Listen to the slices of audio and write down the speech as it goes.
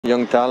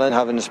young talent,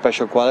 having a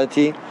special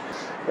quality.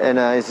 And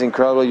he's an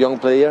incredible young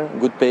player,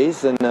 good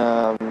pace, and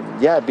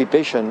yeah, be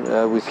patient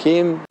with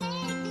him.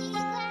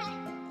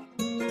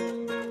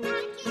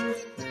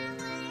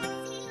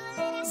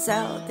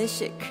 So, this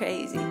shit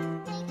crazy.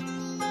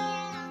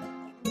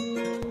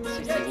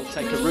 City will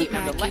take a route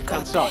on the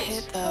left-hand side.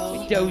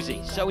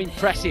 Edozie, so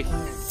impressive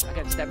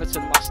against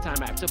Everton last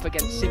time out, up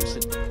against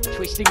Simpson.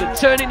 Twisting and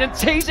turning and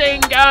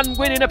teasing and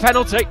winning a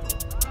penalty.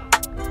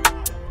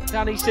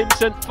 Danny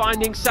Simpson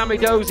finding Sam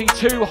Edozie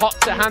too hot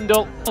to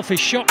handle. His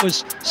shot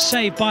was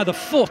saved by the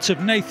foot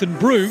of Nathan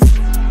Broom.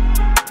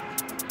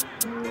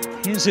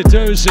 Here's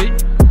Edozie.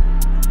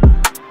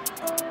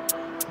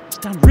 It's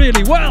done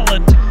really well,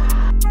 and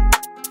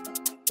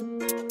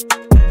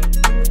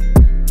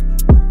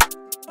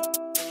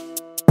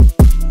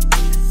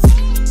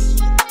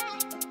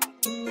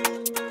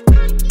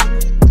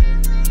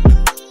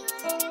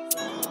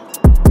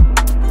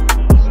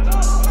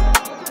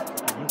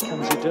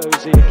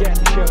Edozie again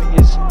showing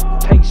his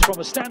pace from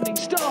a standing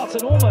start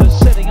and almost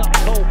setting up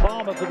Cole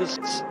Palmer for the...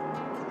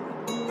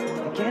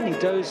 Again,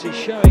 Edozie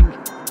showing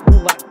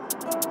all that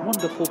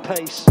wonderful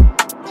pace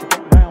to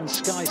get round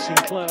Sky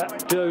Sinclair.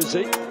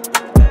 Edozie.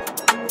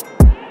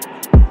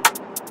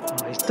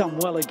 Oh, he's done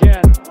well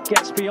again,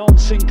 gets beyond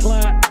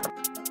Sinclair.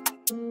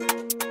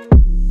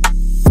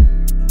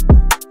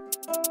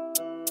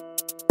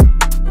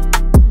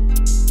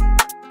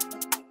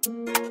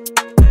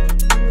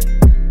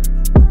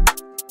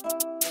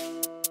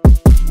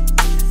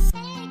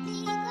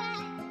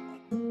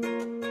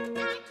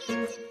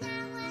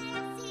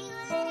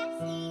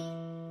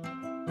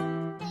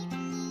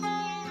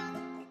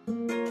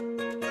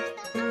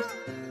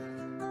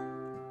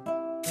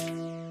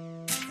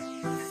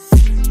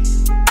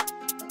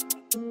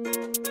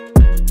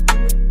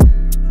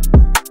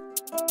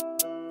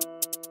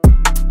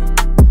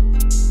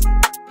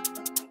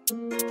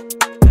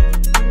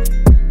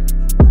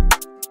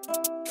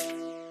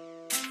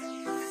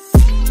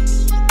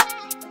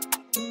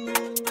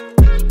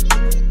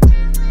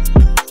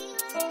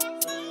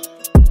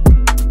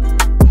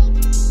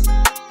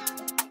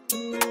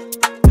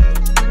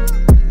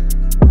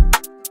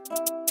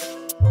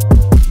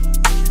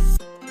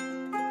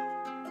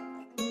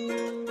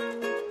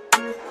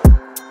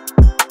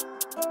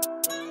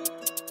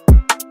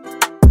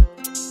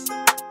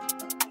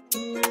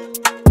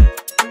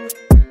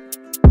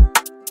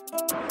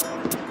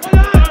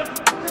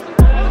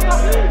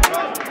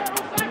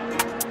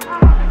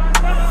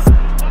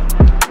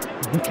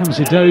 Here comes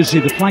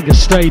Edozie, the flag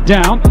has stayed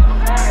down,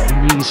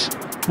 and he's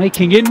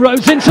making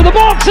inroads into the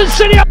box, and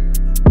City...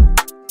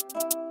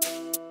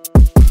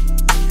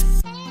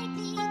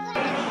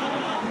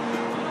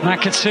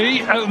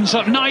 McAtee opens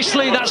up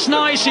nicely, that's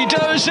nice,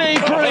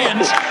 Edozie,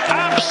 brilliant,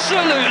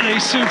 absolutely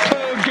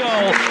superb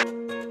goal.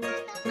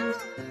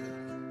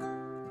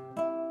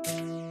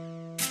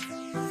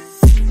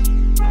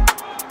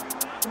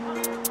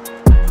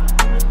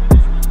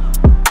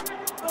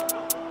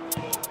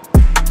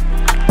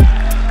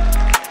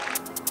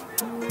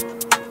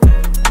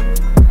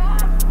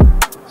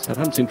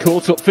 Southampton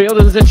caught upfield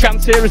and there's a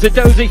chance here as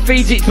Edozie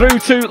feeds it through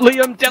to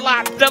Liam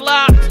Delat.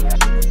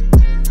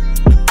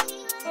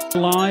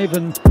 Live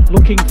and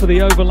looking for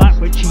the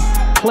overlap, which he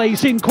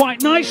plays in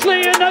quite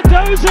nicely, and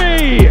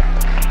Edozie!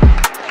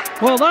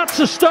 Well, that's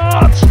a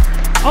start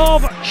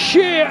of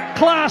sheer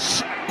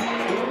class.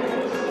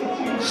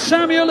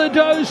 Samuel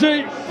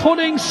Edozie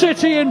putting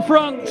City in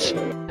front.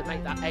 To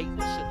make that 8,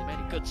 they certainly made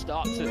a good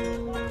start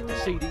to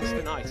proceedings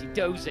tonight.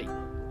 Edozie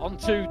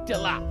onto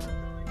Delat.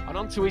 And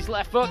onto his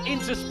left foot,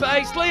 into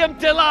space, Liam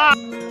Delat!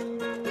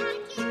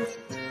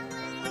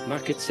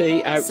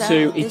 McAtee out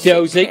to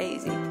Edozie.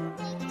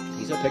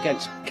 He's up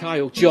against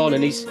Kyle John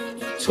and he's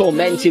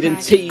tormented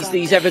and teased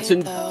these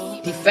Everton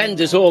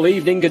defenders all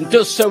evening and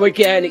does so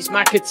again. It's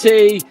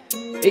McAtee,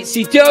 it's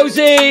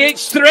Edozie,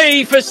 it's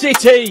 3 for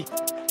City.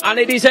 And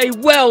it is a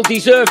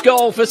well-deserved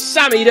goal for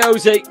Sam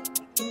Edozie.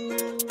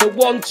 The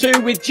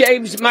 1-2 with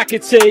James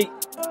McAtee.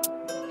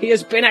 He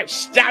has been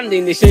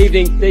outstanding this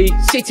evening, the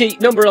City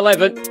number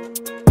 11,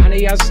 and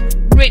he has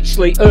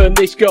richly earned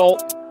this goal.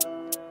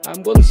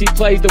 And once he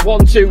played the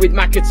 1-2 with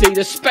McAtee,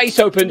 the space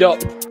opened up.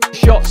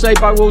 Shot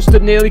saved by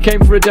Woolston, nearly came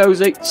for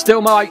Edozie,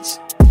 still might.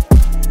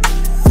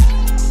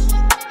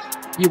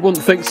 You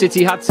wouldn't think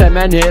City had 10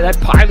 men here, they're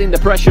piling the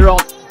pressure on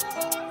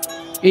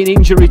in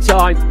injury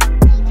time.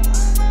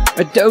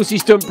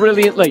 Edozie's done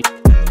brilliantly.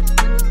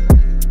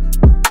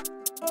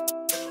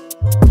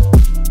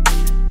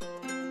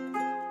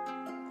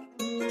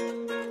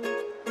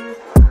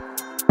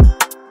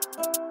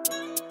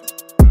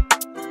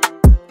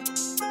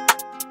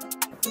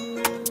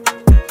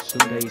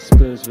 Sunday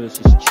Spurs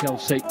versus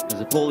Chelsea as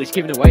the ball is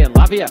given away and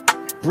Lavia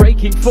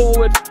breaking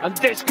forward and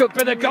this could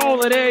be the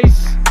goal, it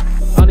is!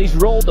 And he's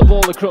rolled the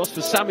ball across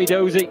for Sam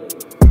Edozie.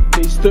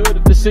 His 3rd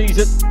of the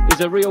season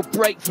is a real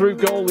breakthrough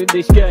goal in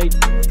this game.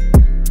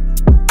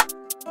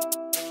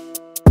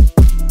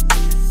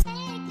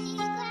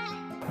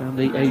 And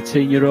the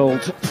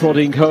 18-year-old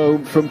prodding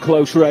home from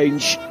close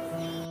range.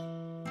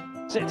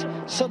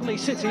 Suddenly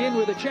City in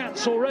with a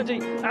chance already,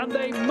 and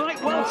they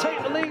might well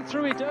take the lead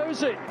through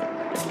Edozie.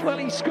 Well,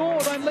 he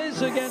scored on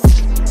Liz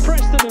against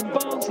Preston and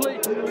Barnsley,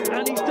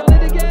 and he's done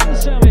it again,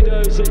 Sam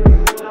Edozie.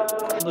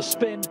 On the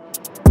spin,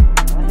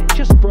 and it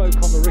just broke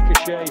on the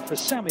ricochet for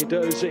Sam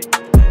Edozie.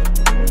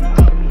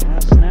 He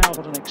has now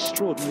got an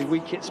extraordinary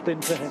week it's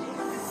been for him.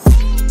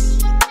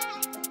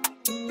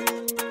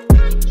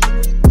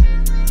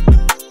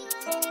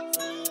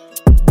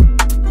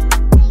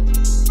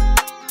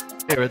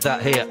 At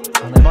that here,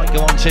 and they might go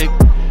on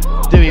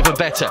to do even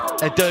better.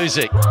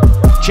 Edozie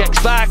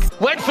checks back,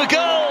 went for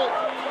goal.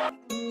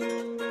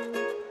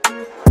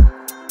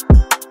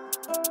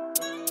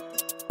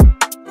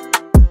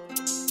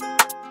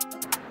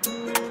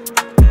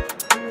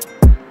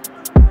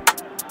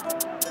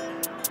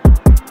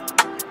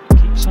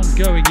 Keeps on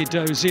going,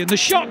 Edozie, and the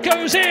shot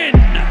goes in.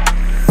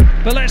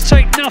 But let's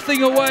take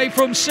nothing away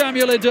from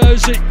Samuel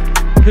Edozie,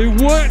 who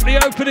worked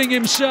the opening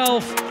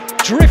himself,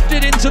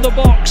 drifted into the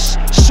box,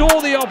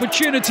 saw the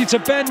opportunity to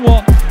bend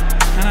one,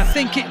 and I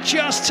think it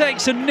just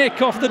takes a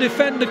nick off the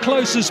defender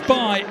closest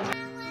by.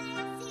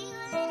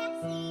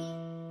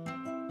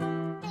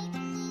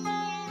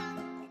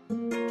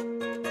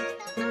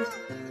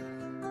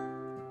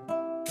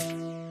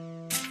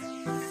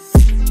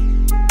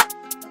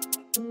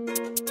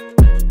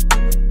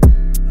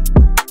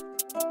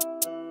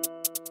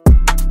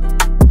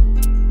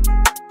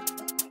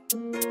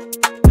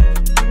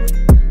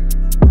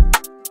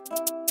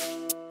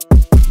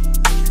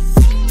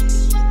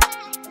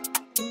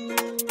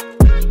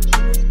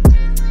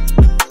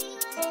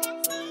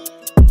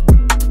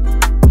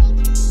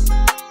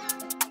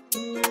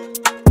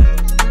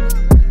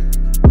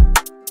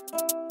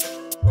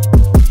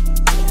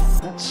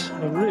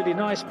 A really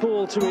nice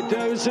ball to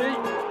Edozie.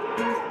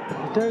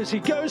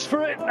 Edozie goes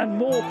for it and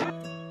more.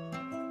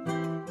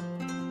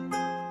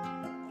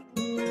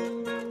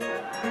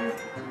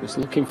 Was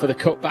looking for the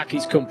cutback,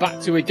 he's come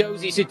back to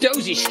Edozie. It's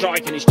Edozie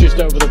striking, it's just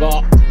over the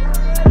bar.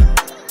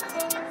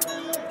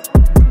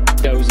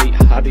 Edozie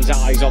had his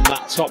eyes on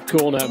that top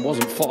corner and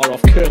wasn't far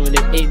off curling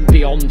it in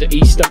beyond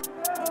Easter.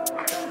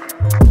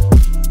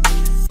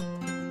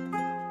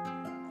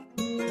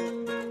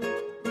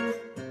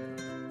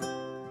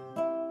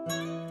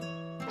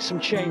 Some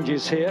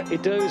changes here.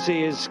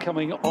 Edozie is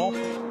coming off.